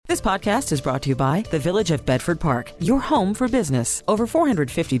This podcast is brought to you by the Village of Bedford Park, your home for business. Over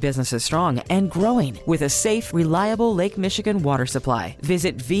 450 businesses strong and growing with a safe, reliable Lake Michigan water supply.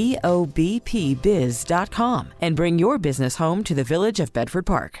 Visit VOBPBiz.com and bring your business home to the Village of Bedford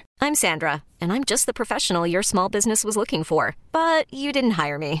Park. I'm Sandra, and I'm just the professional your small business was looking for. But you didn't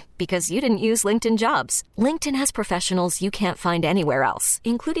hire me because you didn't use LinkedIn Jobs. LinkedIn has professionals you can't find anywhere else,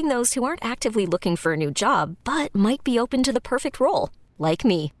 including those who aren't actively looking for a new job, but might be open to the perfect role, like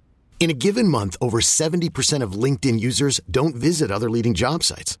me. In a given month, over 70% of LinkedIn users don't visit other leading job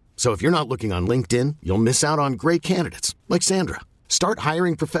sites. So if you're not looking on LinkedIn, you'll miss out on great candidates like Sandra. Start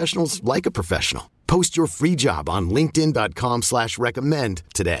hiring professionals like a professional. Post your free job on linkedin.com/recommend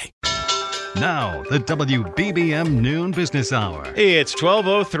today. Now, the WBBM Noon Business Hour. It's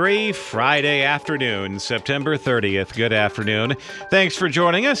 12:03 Friday afternoon, September 30th. Good afternoon. Thanks for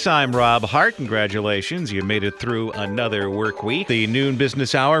joining us. I'm Rob Hart. Congratulations. You made it through another work week. The Noon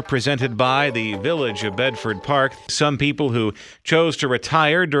Business Hour presented by the Village of Bedford Park. Some people who chose to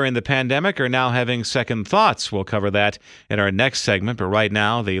retire during the pandemic are now having second thoughts. We'll cover that in our next segment. But right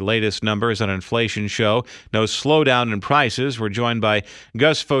now, the latest numbers on inflation show no slowdown in prices. We're joined by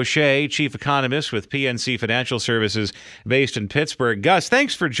Gus Faucher, Chief Economist with PNC Financial Services based in Pittsburgh. Gus,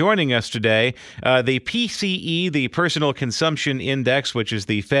 thanks for joining us today. The PCE, the Personal Consumption Index, which is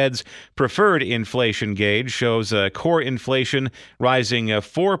the Fed's preferred inflation gauge, shows core inflation rising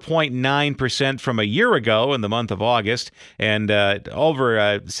 4.9% from a year ago in the month of August and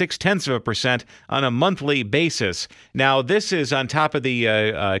over 0.6% on a monthly basis. Now, this is on top of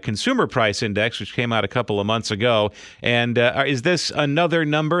the Consumer Price Index, which came out a couple of months ago. And is this another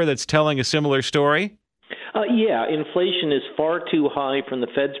number that's telling a similar story? Yeah, inflation is far too high from the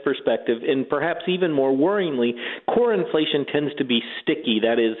Fed's perspective, and perhaps even more worryingly, core inflation tends to be sticky.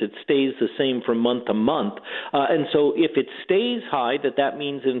 That is, it stays the same from month to month. And so if it stays high, that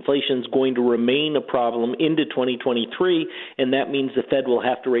means inflation is going to remain a problem into 2023, and that means the Fed will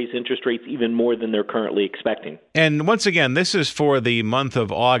have to raise interest rates even more than they're currently expecting. And once again, this is for the month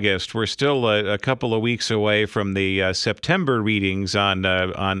of August. We're still a couple of weeks away from the September readings on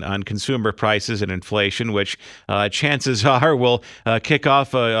consumer prices and inflation, which chances are will kick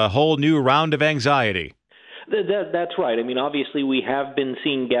off a whole new round of anxiety. That's right. I mean, obviously, we have been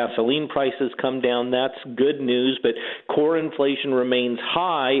seeing gasoline prices come down. That's good news, but core inflation remains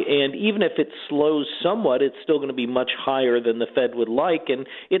high, and even if it slows somewhat, it's still going to be much higher than the Fed would like, and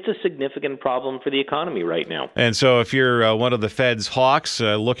it's a significant problem for the economy right now. And so if you're one of the Fed's hawks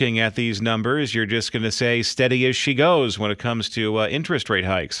looking at these numbers, you're just going to say steady as she goes when it comes to interest rate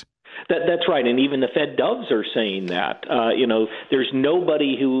hikes. That's right, and even the Fed doves are saying that. There's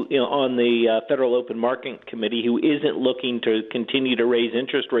nobody who on the Federal Open Market Committee who isn't looking to continue to raise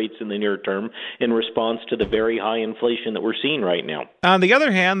interest rates in the near term in response to the very high inflation that we're seeing right now. On the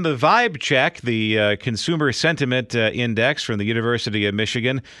other hand, the Vibe Check, the Consumer Sentiment Index from the University of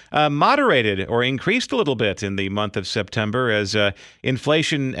Michigan, moderated or increased a little bit in the month of September as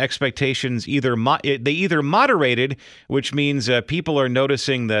inflation expectations either moderated, which means people are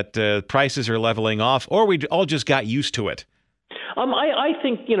noticing that prices are leveling off, or we all just got used to it. I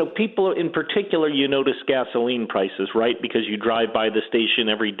think, people in particular, you notice gasoline prices, right? Because you drive by the station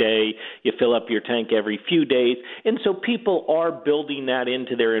every day, you fill up your tank every few days. And so people are building that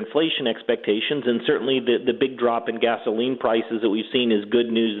into their inflation expectations. And certainly the big drop in gasoline prices that we've seen is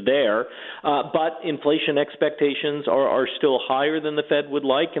good news there. But inflation expectations are still higher than the Fed would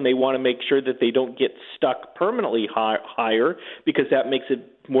like, and they want to make sure that they don't get stuck permanently higher, because that makes it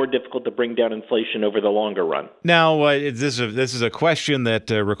more difficult to bring down inflation over the longer run. Now, this is a question that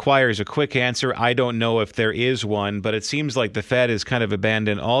requires a quick answer. I don't know if there is one, but it seems like the Fed has kind of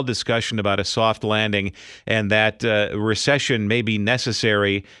abandoned all discussion about a soft landing, and that recession may be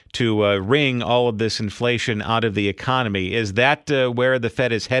necessary to wring all of this inflation out of the economy. Is that where the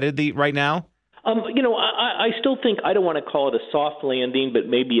Fed is headed right now? I still think, I don't want to call it a soft landing, but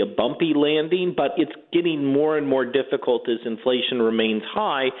maybe a bumpy landing, but it's getting more and more difficult as inflation remains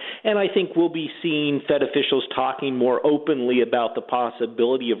high. And I think we'll be seeing Fed officials talking more openly about the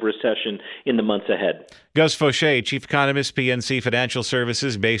possibility of recession in the months ahead. Gus Faucher, Chief Economist, PNC Financial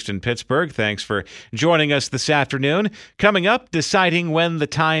Services, based in Pittsburgh. Thanks for joining us this afternoon. Coming up, deciding when the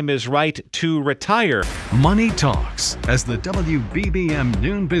time is right to retire. Money Talks as the WBBM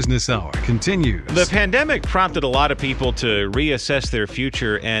Noon Business Hour continues. The pandemic prompted a lot of people to reassess their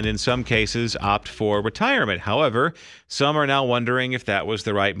future and, in some cases, opt for retirement. However, some are now wondering if that was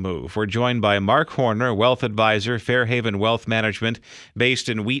the right move. We're joined by Mark Horner, wealth advisor, Fairhaven Wealth Management, based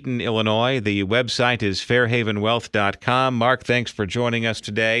in Wheaton, Illinois. The website is fairhavenwealth.com. Mark, thanks for joining us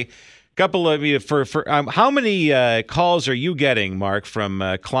today. Couple of you how many calls are you getting, Mark,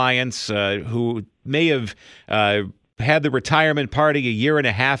 from clients who may have had the retirement party a year and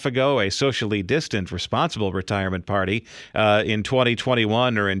a half ago, a socially distant, responsible retirement party in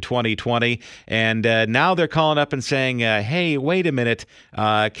 2021 or in 2020, and now they're calling up and saying, hey, wait a minute,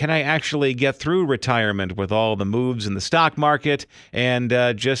 can I actually get through retirement with all the moves in the stock market and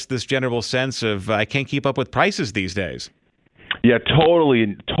just this general sense of I can't keep up with prices these days? Yeah,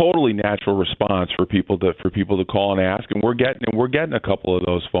 totally natural response for people to call and ask, and we're getting a couple of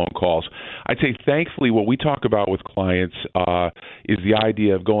those phone calls. I'd say thankfully what we talk about with clients is the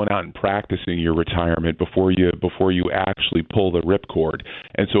idea of going out and practicing your retirement before you actually pull the ripcord.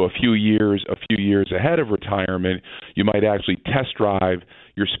 And so a few years ahead of retirement, you might actually test drive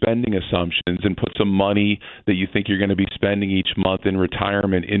your spending assumptions and put some money that you think you're going to be spending each month in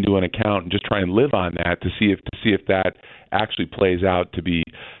retirement into an account and just try and live on that to see if that actually plays out to be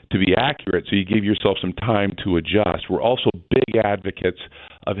accurate. So you give yourself some time to adjust. We're also big advocates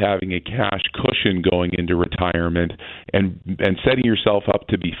of having a cash cushion going into retirement and setting yourself up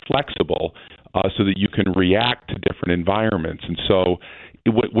to be flexible so that you can react to different environments. And so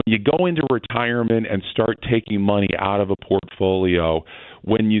when you go into retirement and start taking money out of a portfolio,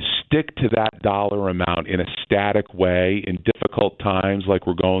 when you stick to that dollar amount in a static way in difficult times like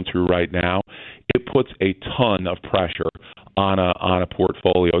we're going through right now, it puts a ton of pressure on a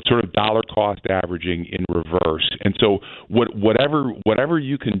portfolio. It's sort of dollar cost averaging in reverse. And so whatever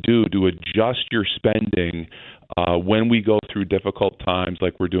you can do to adjust your spending when we go through difficult times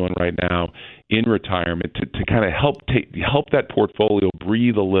like we're doing right now in retirement to kind of help that portfolio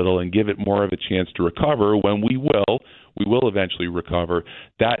breathe a little and give it more of a chance to recover when we will eventually recover,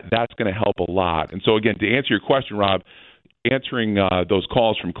 that's going to help a lot. And so again, to answer your question, Rob, answering those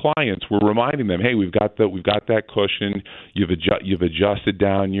calls from clients, we're reminding them, hey, we've got that cushion. You've adjusted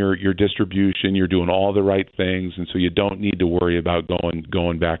down your distribution. You're doing all the right things, and so you don't need to worry about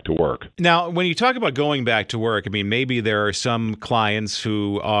going back to work. Now, when you talk about going back to work, I mean, maybe there are some clients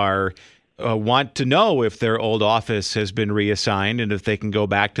who are want to know if their old office has been reassigned and if they can go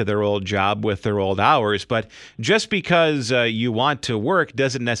back to their old job with their old hours. But just because you want to work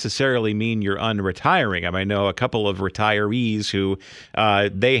doesn't necessarily mean you're unretiring. I mean, I know a couple of retirees who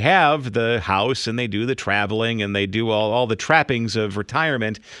they have the house and they do the traveling and they do all the trappings of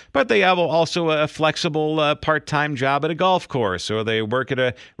retirement, but they have also a flexible part-time job at a golf course, or they work at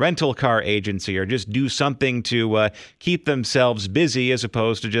a rental car agency, or just do something to keep themselves busy as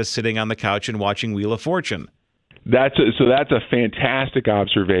opposed to just sitting on the couch and watching Wheel of Fortune. That's a fantastic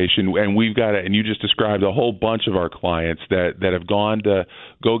observation, and and you just described a whole bunch of our clients that have gone to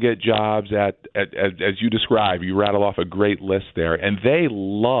go get jobs at as you described. You rattle off a great list there, and they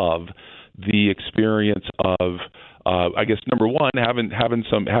love the experience of I guess number one, having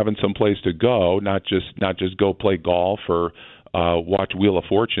some place to go, not just go play golf or watch Wheel of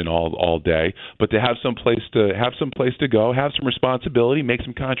Fortune all day, but to have some place to go, have some responsibility, make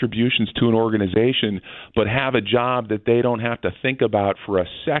some contributions to an organization, but have a job that they don't have to think about for a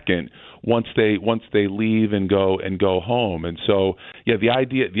second once they leave and go home. And so, yeah, the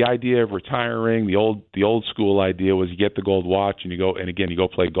idea of retiring, the old school idea was you get the gold watch and you go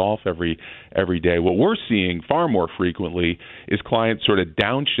play golf every day. What we're seeing far more frequently is clients sort of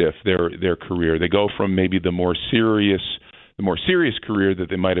downshift their career. They go from maybe the more serious career that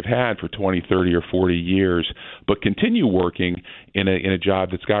they might have had for 20, 30, or 40 years, but continue working in a job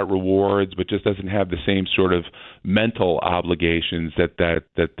that's got rewards, but just doesn't have the same sort of mental obligations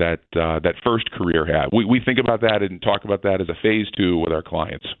that first career had. We think about that and talk about that as a phase two with our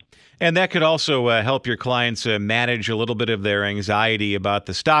clients. And that could also help your clients manage a little bit of their anxiety about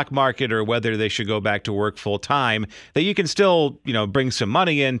the stock market or whether they should go back to work full time, that you can still, bring some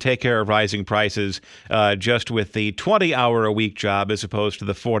money in, take care of rising prices just with the 20-hour-a-week job as opposed to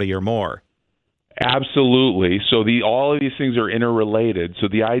the 40 or more. Absolutely. So all of these things are interrelated. So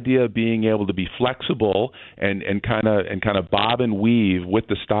the idea of being able to be flexible and kind of bob and weave with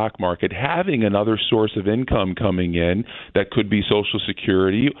the stock market, having another source of income coming in that could be Social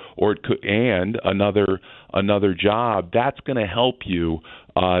Security and another job, that's going to help you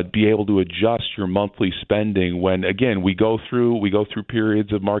be able to adjust your monthly spending when, again, we go through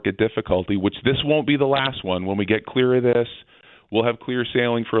periods of market difficulty, which this won't be the last one. When we get clear of this, we'll have clear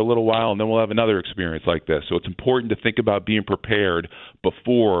sailing for a little while, and then we'll have another experience like this. So it's important to think about being prepared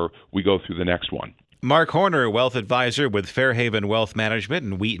before we go through the next one. Mark Horner, wealth advisor with Fairhaven Wealth Management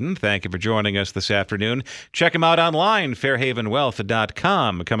in Wheaton. Thank you for joining us this afternoon. Check him out online,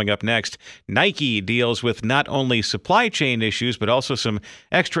 fairhavenwealth.com. Coming up next, Nike deals with not only supply chain issues, but also some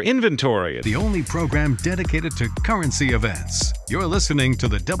extra inventory. The only program dedicated to currency events. You're listening to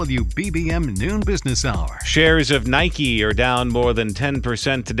the WBBM Noon Business Hour. Shares of Nike are down more than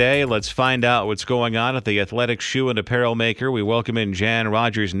 10% today. Let's find out what's going on at the athletic shoe and apparel maker. We welcome in Jan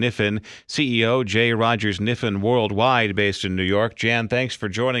Rogers-Kniffen, CEO, J. Rogers-Kniffen Worldwide, based in New York. Jan, thanks for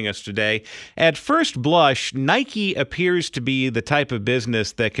joining us today. At first blush, Nike appears to be the type of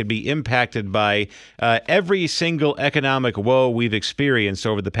business that could be impacted by every single economic woe we've experienced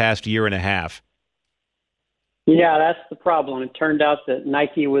over the past year and a half. Yeah, that's the problem. It turned out that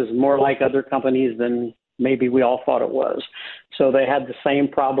Nike was more like other companies than maybe we all thought it was. So they had the same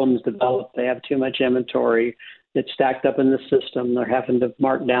problems developed. They have too much inventory. It's stacked up in the system. They're having to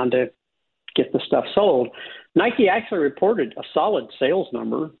mark down to get the stuff sold. Nike actually reported a solid sales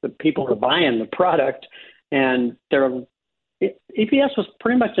number that people are buying the product, and their EPS was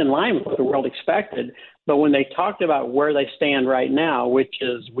pretty much in line with what the world expected. But when they talked about where they stand right now, which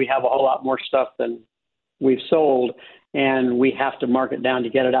is we have a whole lot more stuff than we've sold, and we have to mark it down to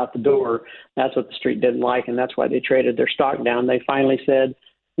get it out the door, that's what the street didn't like, and that's why they traded their stock down. They finally said,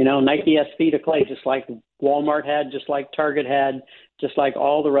 Nike has feet of clay, just like Walmart had, just like Target had, just like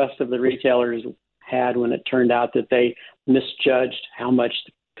all the rest of the retailers had when it turned out that they misjudged how much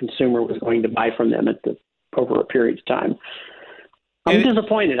the consumer was going to buy from them over a period of time. I'm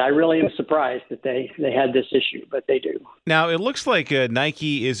disappointed. I really am surprised that they had this issue, but they do. Now, it looks like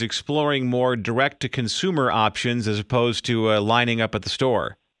Nike is exploring more direct-to-consumer options as opposed to lining up at the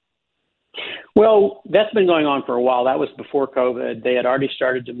store. Well, that's been going on for a while. That was before COVID. They had already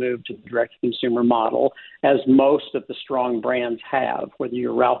started to move to the direct-to-consumer model, as most of the strong brands have. Whether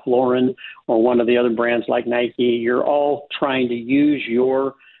you're Ralph Lauren or one of the other brands like Nike, you're all trying to use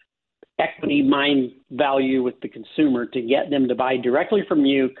your equity mind value with the consumer to get them to buy directly from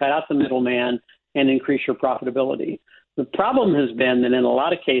you, cut out the middleman, and increase your profitability. The problem has been that in a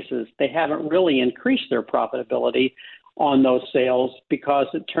lot of cases, they haven't really increased their profitability on those sales because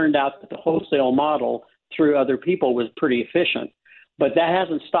it turned out that the wholesale model through other people was pretty efficient. But that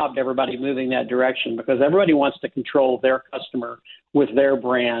hasn't stopped everybody moving that direction because everybody wants to control their customer with their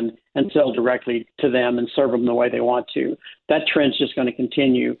brand and sell directly to them and serve them the way they want to. That trend's just going to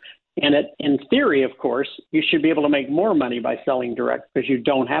continue. And in theory, of course, you should be able to make more money by selling direct because you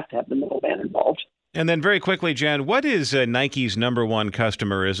don't have to have the middleman involved. And then very quickly, Jan, what is Nike's number one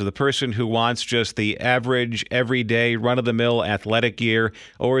customer? Is it the person who wants just the average, everyday, run-of-the-mill athletic gear,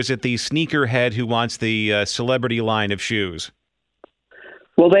 or is it the sneakerhead who wants the celebrity line of shoes?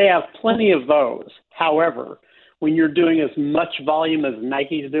 Well, they have plenty of those. However, when you're doing as much volume as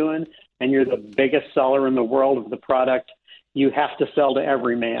Nike's doing and you're the biggest seller in the world of the product, you have to sell to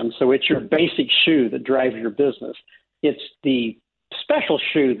every man. So it's your basic shoe that drives your business. It's the special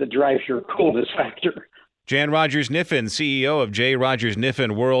shoe that drives your coolness factor. Jan Rogers-Kniffen, CEO of J.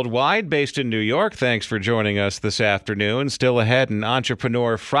 Rogers-Kniffen Worldwide, based in New York. Thanks for joining us this afternoon. Still ahead in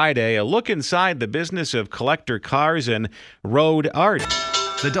Entrepreneur Friday, a look inside the business of collector cars and road art.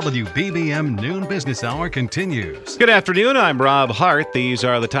 The WBBM Noon Business Hour continues. Good afternoon. I'm Rob Hart. These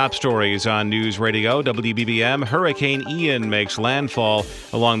are the top stories on News Radio WBBM. Hurricane Ian makes landfall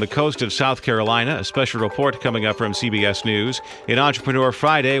along the coast of South Carolina. A special report coming up from CBS News. In Entrepreneur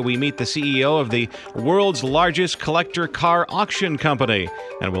Friday, we meet the CEO of the world's largest collector car auction company.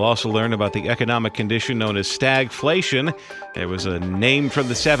 And we'll also learn about the economic condition known as stagflation. It was a name from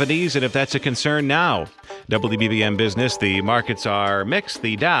the 70s, and if that's a concern now. WBBM Business, the markets are mixed.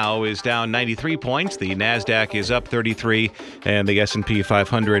 The Dow is down 93 points. The NASDAQ is up 33, and the S&P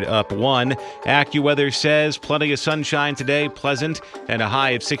 500 up 1. AccuWeather says plenty of sunshine today, pleasant, and a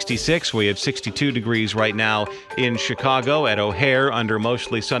high of 66. We have 62 degrees right now in Chicago at O'Hare under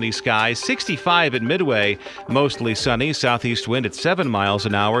mostly sunny skies. 65 at Midway, mostly sunny. Southeast wind at 7 miles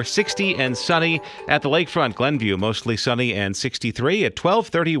an hour. 60 and sunny at the lakefront. Glenview, mostly sunny, and 63 at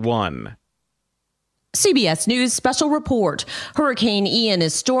 12:31. CBS News special report. Hurricane Ian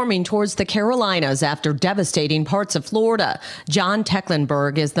is storming towards the Carolinas after devastating parts of Florida. John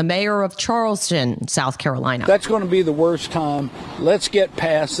Tecklenburg is the mayor of Charleston, South Carolina. That's going to be the worst time. Let's get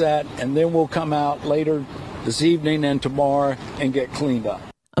past that, and then we'll come out later this evening and tomorrow and get cleaned up.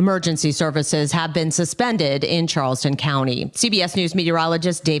 Emergency services have been suspended in Charleston County. CBS News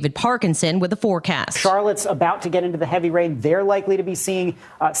meteorologist David Parkinson with the forecast. Charlotte's about to get into the heavy rain. They're likely to be seeing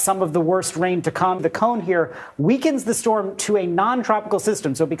some of the worst rain to come. The cone here weakens the storm to a non-tropical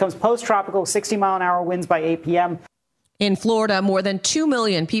system, so it becomes post-tropical, 60-mile-an-hour winds by 8 p.m. In Florida, more than 2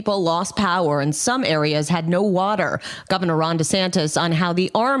 million people lost power and some areas had no water. Governor Ron DeSantis on how the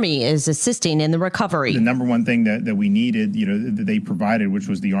Army is assisting in the recovery. The number one thing that we needed, that they provided, which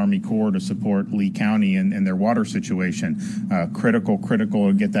was the Army Corps to support Lee County and their water situation. Critical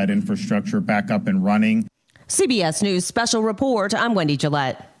to get that infrastructure back up and running. CBS News Special Report. I'm Wendy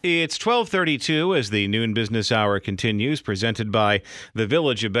Gillette. It's 12:32 as the Noon Business Hour continues, presented by the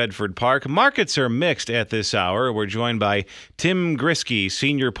Village of Bedford Park. Markets are mixed at this hour. We're joined by Tim Grisky,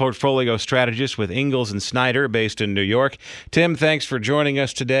 Senior Portfolio Strategist with Ingalls & Snyder, based in New York. Tim, thanks for joining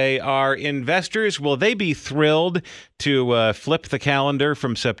us today. Our investors, will they be thrilled to flip the calendar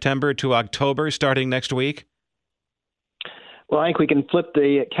from September to October starting next week? Well, I think we can flip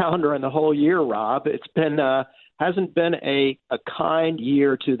the calendar on the whole year, Rob. It's been hasn't been a kind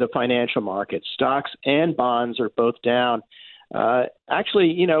year to the financial markets. Stocks and bonds are both down.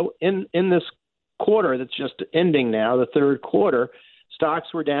 Actually, in this quarter that's just ending now, the third quarter, stocks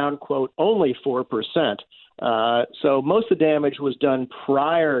were down, quote, only 4%. So most of the damage was done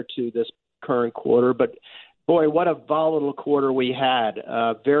prior to this current quarter. But, boy, what a volatile quarter we had.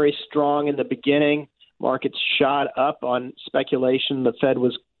 Very strong in the beginning. Markets shot up on speculation the Fed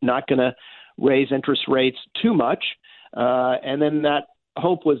was not going to raise interest rates too much. And then that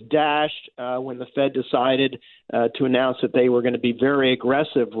hope was dashed when the Fed decided to announce that they were going to be very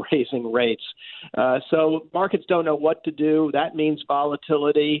aggressive raising rates. So markets don't know what to do. That means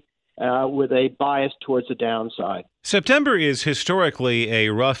volatility with a bias towards the downside. September is historically a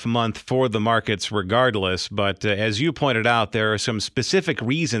rough month for the markets regardless, but as you pointed out, there are some specific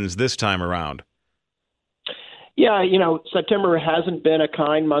reasons this time around. Yeah, September hasn't been a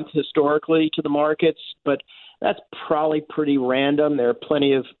kind month historically to the markets, but that's probably pretty random. There are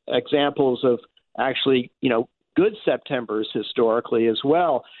plenty of examples of actually, good Septembers historically as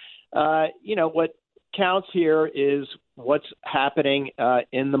well. What counts here is what's happening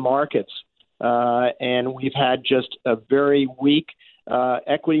in the markets. And we've had just a very weak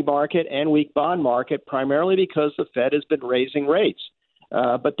equity market and weak bond market, primarily because the Fed has been raising rates.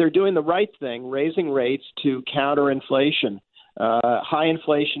 But they're doing the right thing, raising rates to counter inflation. High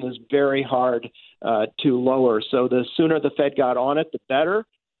inflation is very hard to lower. So the sooner the Fed got on it, the better.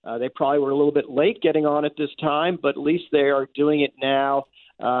 They probably were a little bit late getting on it this time, but at least they are doing it now.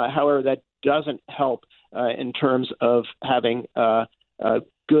 However, that doesn't help in terms of having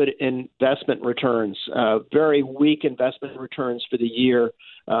good investment returns. Very weak investment returns for the year.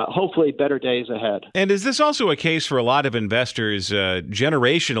 Hopefully better days ahead. And is this also a case for a lot of investors,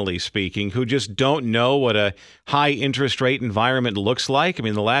 generationally speaking, who just don't know what a high interest rate environment looks like? I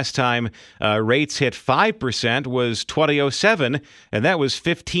mean, the last time rates hit 5% was 2007, and that was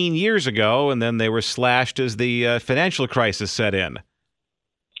 15 years ago, and then they were slashed as the financial crisis set in.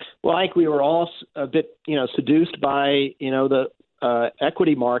 Well, I think we were all a bit, seduced by, the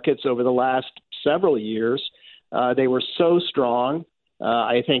equity markets over the last several years. They were so strong.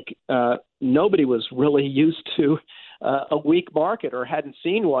 I think nobody was really used to a weak market or hadn't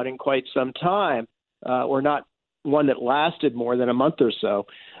seen one in quite some time, or not one that lasted more than a month or so.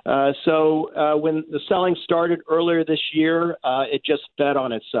 So when the selling started earlier this year, it just fed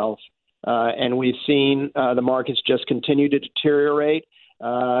on itself. And we've seen the markets just continue to deteriorate.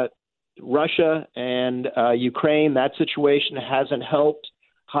 Russia and Ukraine, that situation hasn't helped.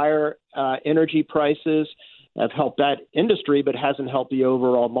 Higher energy prices have helped that industry, but hasn't helped the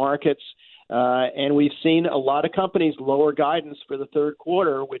overall markets. And we've seen a lot of companies lower guidance for the third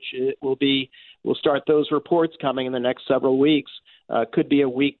quarter, which we'll start those reports coming in the next several weeks. Could be a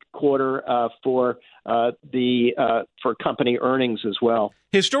weak quarter for company earnings as well.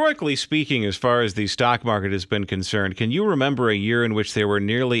 Historically speaking, as far as the stock market has been concerned, can you remember a year in which there were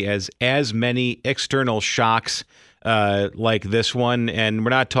nearly as many external shocks like this one? And we're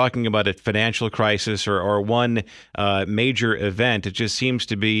not talking about a financial crisis or one major event. It just seems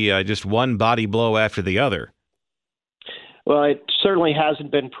to be just one body blow after the other. Well, it certainly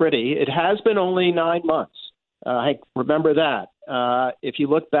hasn't been pretty. It has been only 9 months. I remember that. If you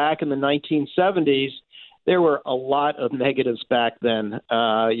look back in the 1970s, there were a lot of negatives back then.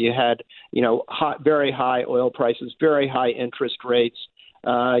 You had, very high oil prices, very high interest rates.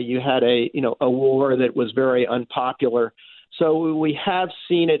 You had a war that was very unpopular. So we have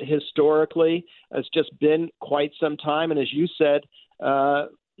seen it historically. It's just been quite some time. And as you said,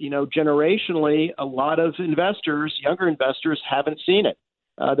 generationally, a lot of investors, younger investors, haven't seen it.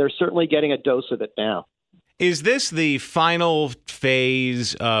 They're certainly getting a dose of it now. Is this the final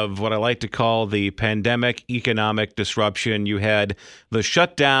phase of what I like to call the pandemic economic disruption? You had the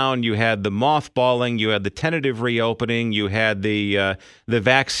shutdown, you had the mothballing, you had the tentative reopening, you had the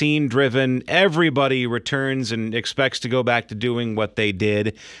vaccine-driven. Everybody returns and expects to go back to doing what they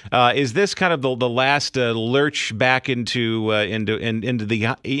did. Is this kind of the last lurch back into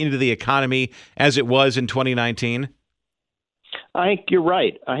the economy as it was in 2019? I think you're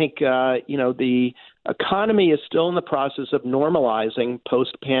right. I think the economy is still in the process of normalizing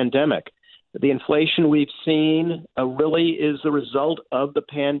post-pandemic. The inflation we've seen really is the result of the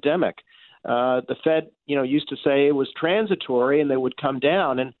pandemic. The Fed, used to say it was transitory and they would come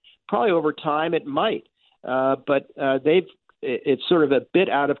down, and probably over time it might. But it's sort of a bit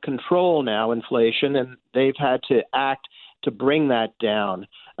out of control now, inflation, and they've had to act to bring that down.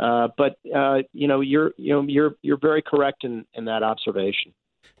 But you're very correct in that observation.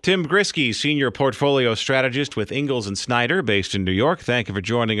 Tim Grisky, Senior Portfolio Strategist with Ingalls & Snyder, based in New York. Thank you for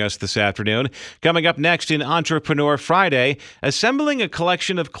joining us this afternoon. Coming up next in Entrepreneur Friday, assembling a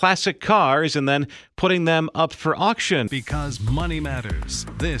collection of classic cars and then putting them up for auction. Because money matters.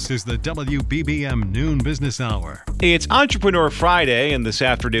 This is the WBBM Noon Business Hour. It's Entrepreneur Friday, and this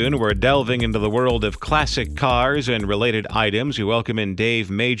afternoon we're delving into the world of classic cars and related items. We welcome in Dave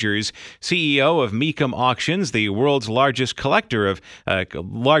Magers, CEO of Mecum Auctions, the world's largest collector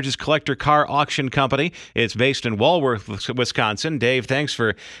car auction company. It's based in Walworth, Wisconsin. Dave, thanks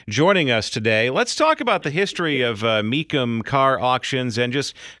for joining us today. Let's talk about the history of Mecum car auctions and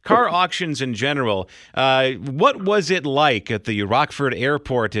just car auctions in general. What was it like at the Rockford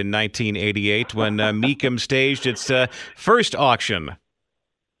Airport in 1988 when Mecum staged its first auction?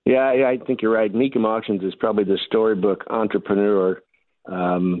 Yeah, I think you're right. Mecum Auctions is probably the storybook entrepreneur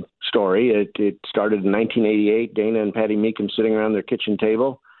story. It started in 1988. Dana and Patty Mecum sitting around their kitchen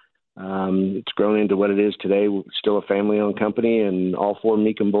table. It's grown into what it is today. We're still a family-owned company, and all four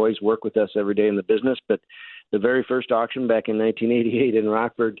Mecum boys work with us every day in the business. But the very first auction back in 1988 in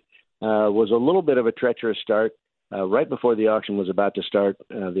Rockford was a little bit of a treacherous start. Right before the auction was about to start,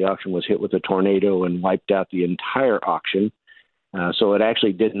 the auction was hit with a tornado and wiped out the entire auction. So it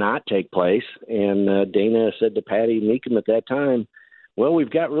actually did not take place. And Dana said to Patty Mecum at that time, well,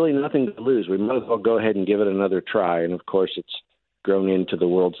 we've got really nothing to lose. We might as well go ahead and give it another try. And, of course, it's grown into the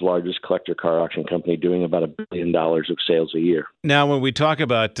world's largest collector car auction company, doing about $1 billion of sales a year. Now, when we talk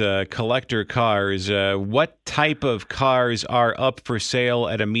about collector cars, what type of cars are up for sale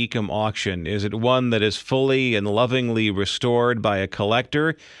at a Mecum auction? Is it one that is fully and lovingly restored by a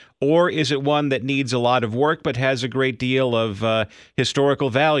collector, or is it one that needs a lot of work but has a great deal of historical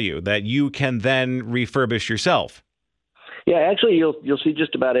value that you can then refurbish yourself? Yeah, actually, you'll see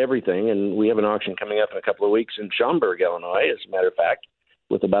just about everything, and we have an auction coming up in a couple of weeks in Schaumburg, Illinois, as a matter of fact,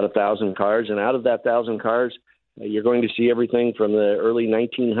 with about 1,000 cars. And out of that 1,000 cars, you're going to see everything from the early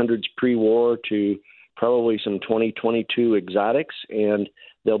 1900s pre-war to probably some 2022 exotics, and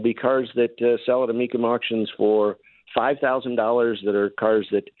there'll be cars that sell at a Mecum Auctions for $5,000 that are cars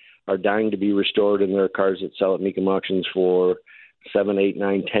that are dying to be restored, and there are cars that sell at Mecum Auctions for $7, $8,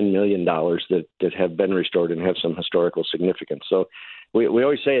 $9, $10 million that have been restored and have some historical significance. So we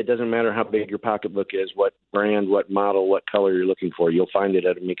always say it doesn't matter how big your pocketbook is, what brand, what model, what color you're looking for. You'll find it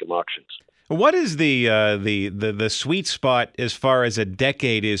at Mecum Auctions. What is the sweet spot as far as a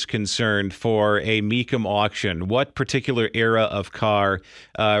decade is concerned for a Mecum auction? What particular era of car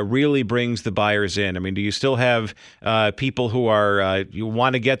really brings the buyers in? I mean, do you still have people who are you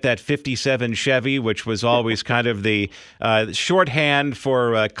want to get that 57 Chevy, which was always kind of the shorthand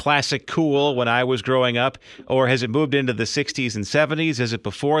for classic cool when I was growing up, or has it moved into the 60s and 70s? Is it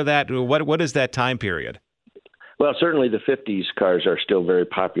before that? What is that time period? Well, certainly the 50s cars are still very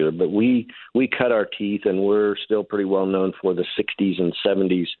popular, but we cut our teeth, and we're still pretty well known for the 60s and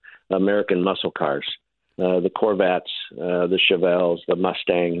 70s American muscle cars, the Corvettes, the Chevelles, the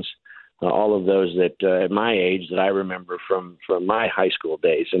Mustangs, all of those that at my age that I remember from my high school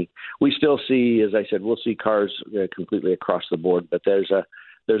days. And we still see, as I said, we'll see cars completely across the board, but there's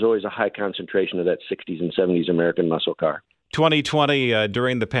always a high concentration of that 60s and 70s American muscle car. 2020,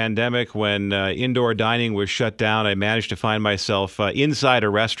 during the pandemic, when indoor dining was shut down, I managed to find myself inside a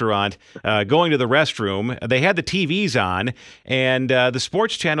restaurant, going to the restroom. They had the TVs on, and the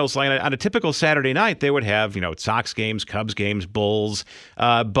sports channels, like on a typical Saturday night, they would have, Sox games, Cubs games, Bulls.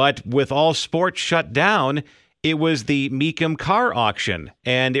 But with all sports shut down, it was the Mecum car auction.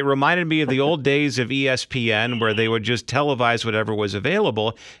 And it reminded me of the old days of ESPN where they would just televise whatever was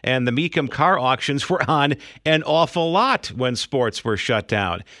available. And the Mecum car auctions were on an awful lot when sports were shut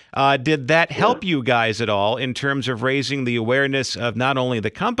down. Did that help you guys at all in terms of raising the awareness of not only the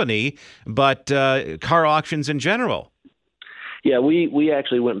company, but car auctions in general? Yeah, we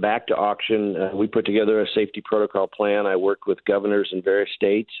actually went back to auction. We put together a safety protocol plan. I worked with governors in various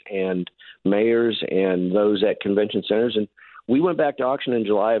states and mayors and those at convention centers, and we went back to auction in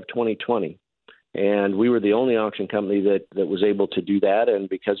July of 2020. And we were the only auction company that was able to do that, and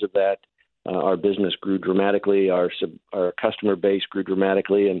because of that, our business grew dramatically. Our customer base grew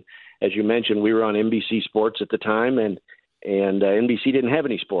dramatically, and as you mentioned, we were on NBC Sports at the time, and NBC didn't have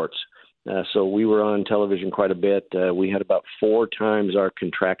any sports. So we were on television quite a bit. We had about 4 times our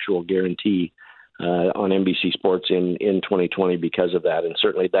contractual guarantee on NBC Sports in 2020 because of that. And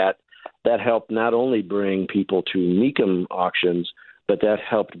certainly that helped not only bring people to Mecum auctions, but that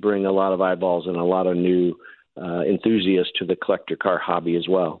helped bring a lot of eyeballs and a lot of new enthusiasts to the collector car hobby as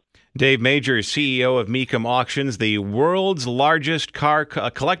well. Dave Majors, CEO of Mecum Auctions, the world's largest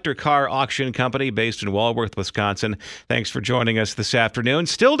collector car auction company based in Walworth, Wisconsin. Thanks for joining us this afternoon.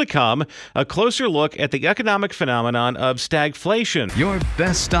 Still to come, a closer look at the economic phenomenon of stagflation. Your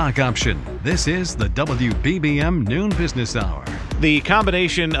best stock option. This is the WBBM Noon Business Hour. The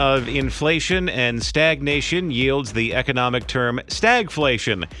combination of inflation and stagnation yields the economic term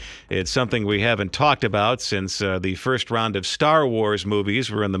stagflation. It's something we haven't talked about since the first round of Star Wars movies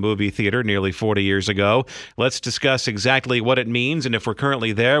were in the movie theater nearly 40 years ago. Let's discuss exactly what it means and if we're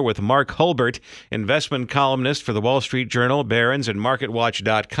currently there with Mark Hulbert, investment columnist for the Wall Street Journal, Barron's, and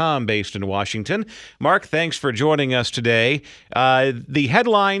MarketWatch.com based in Washington. Mark, thanks for joining us today. The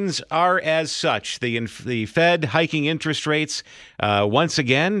headlines are as such. The Fed hiking interest rates once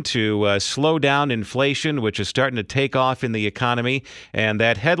again to slow down inflation, which is starting to take off in the economy. And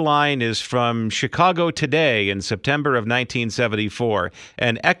that headline is from Chicago Today in September of 1974,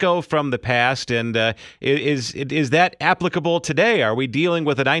 an echo from the past. And is that applicable today? Are we dealing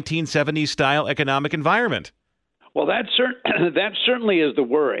with a 1970s style economic environment? Well, that certainly is the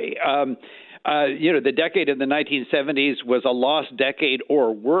worry. The decade of the 1970s was a lost decade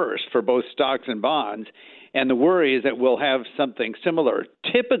or worse for both stocks and bonds. And the worry is that we'll have something similar.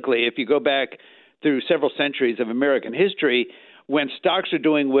 Typically, if you go back through several centuries of American history, when stocks are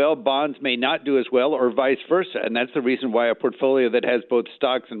doing well, bonds may not do as well, or vice versa. And that's the reason why a portfolio that has both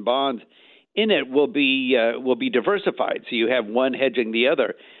stocks and bonds in it will be diversified. So you have one hedging the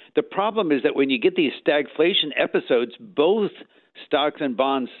other. The problem is that when you get these stagflation episodes, both stocks and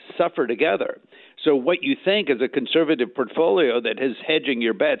bonds suffer together. So what you think is a conservative portfolio that is hedging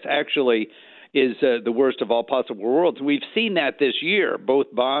your bets actually is the worst of all possible worlds. We've seen that this year. Both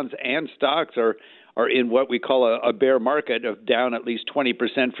bonds and stocks are in what we call a bear market of down at least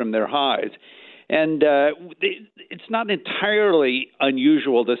 20% from their highs. And it's not entirely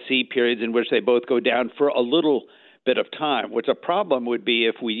unusual to see periods in which they both go down for a little bit of time. What's a problem would be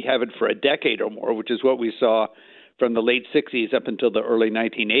if we have it for a decade or more, which is what we saw from the late 60s up until the early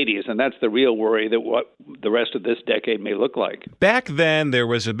 1980s. And that's the real worry, that what the rest of this decade may look like. Back then, there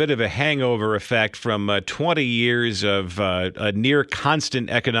was a bit of a hangover effect from 20 years of a near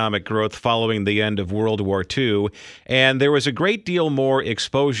constant economic growth following the end of World War II. And there was a great deal more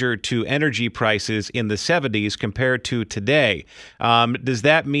exposure to energy prices in the 70s compared to today. Does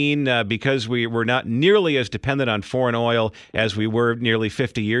that mean because we were not nearly as dependent on foreign oil as we were nearly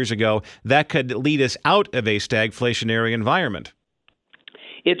 50 years ago, that could lead us out of a stagflationary environment?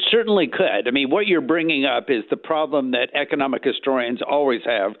 It certainly could. I mean, what you're bringing up is the problem that economic historians always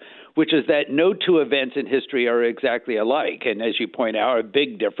have, which is that no two events in history are exactly alike. And as you point out, a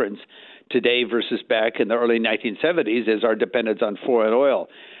big difference today versus back in the early 1970s is our dependence on foreign oil.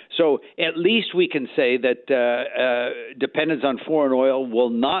 So at least we can say that dependence on foreign oil will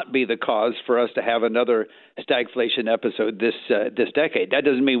not be the cause for us to have another stagflation episode this decade. That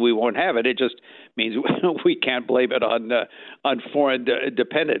doesn't mean we won't have it. It just means we can't blame it on foreign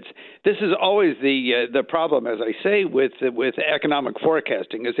dependence. This is always the problem, as I say, with economic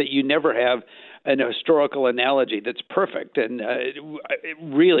forecasting, is that you never have an historical analogy that's perfect. And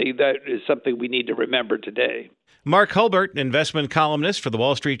really, that is something we need to remember today. Mark Hulbert, investment columnist for the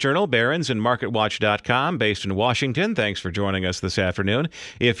Wall Street Journal, Barron's, and MarketWatch.com, based in Washington. Thanks for joining us this afternoon.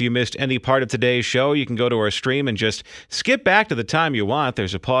 If you missed any part of today's show, you can go to our stream and just skip back to the time you want.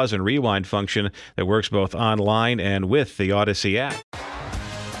 There's a pause and rewind function that works both online and with the Odyssey app.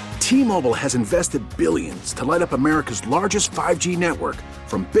 T-Mobile has invested billions to light up America's largest 5G network,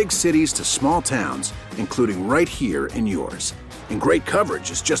 from big cities to small towns, including right here in yours. And great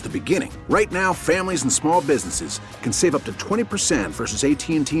coverage is just the beginning. Right now, families and small businesses can save up to 20% versus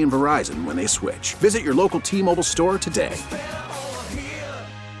AT&T and Verizon when they switch. Visit your local T-Mobile store today.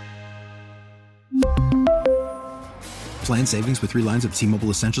 Plan savings with 3 lines of T-Mobile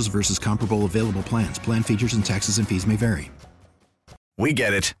Essentials versus comparable available plans. Plan features and taxes and fees may vary. We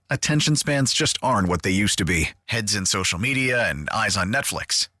get it. Attention spans just aren't what they used to be. Heads in social media and eyes on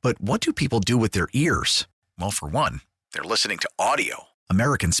Netflix. But what do people do with their ears? Well, for one, they're listening to audio.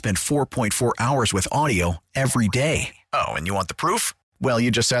 Americans spend 4.4 hours with audio every day. Oh, and you want the proof? Well, you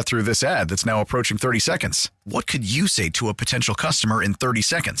just sat through this ad that's now approaching 30 seconds. What could you say to a potential customer in 30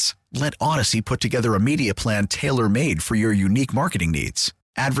 seconds? Let Odyssey put together a media plan tailor-made for your unique marketing needs.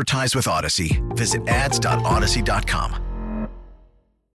 Advertise with Odyssey. Visit ads.odyssey.com.